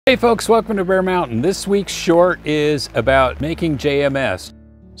Hey folks, welcome to Bear Mountain. This week's short is about making JMS.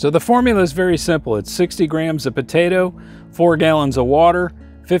 So the formula is very simple. It's 60 grams of potato, 4 gallons of water,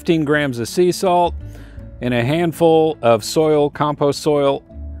 15 grams of sea salt, and a handful of soil, compost soil,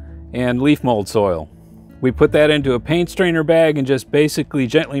 and leaf mold soil. We put that into a paint strainer bag and just basically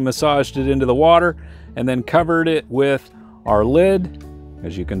gently massaged it into the water and then covered it with our lid,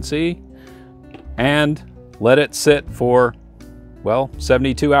 as you can see, and let it sit for, well,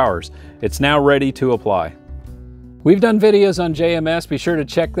 72 hours. It's now ready to apply. We've done videos on JMS, be sure to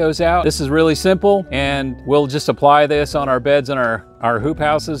check those out. This is really simple, and we'll just apply this on our beds and our hoop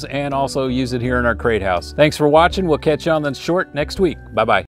houses and also use it here in our crate house. Thanks for watching. We'll catch you on the short next week. Bye-bye.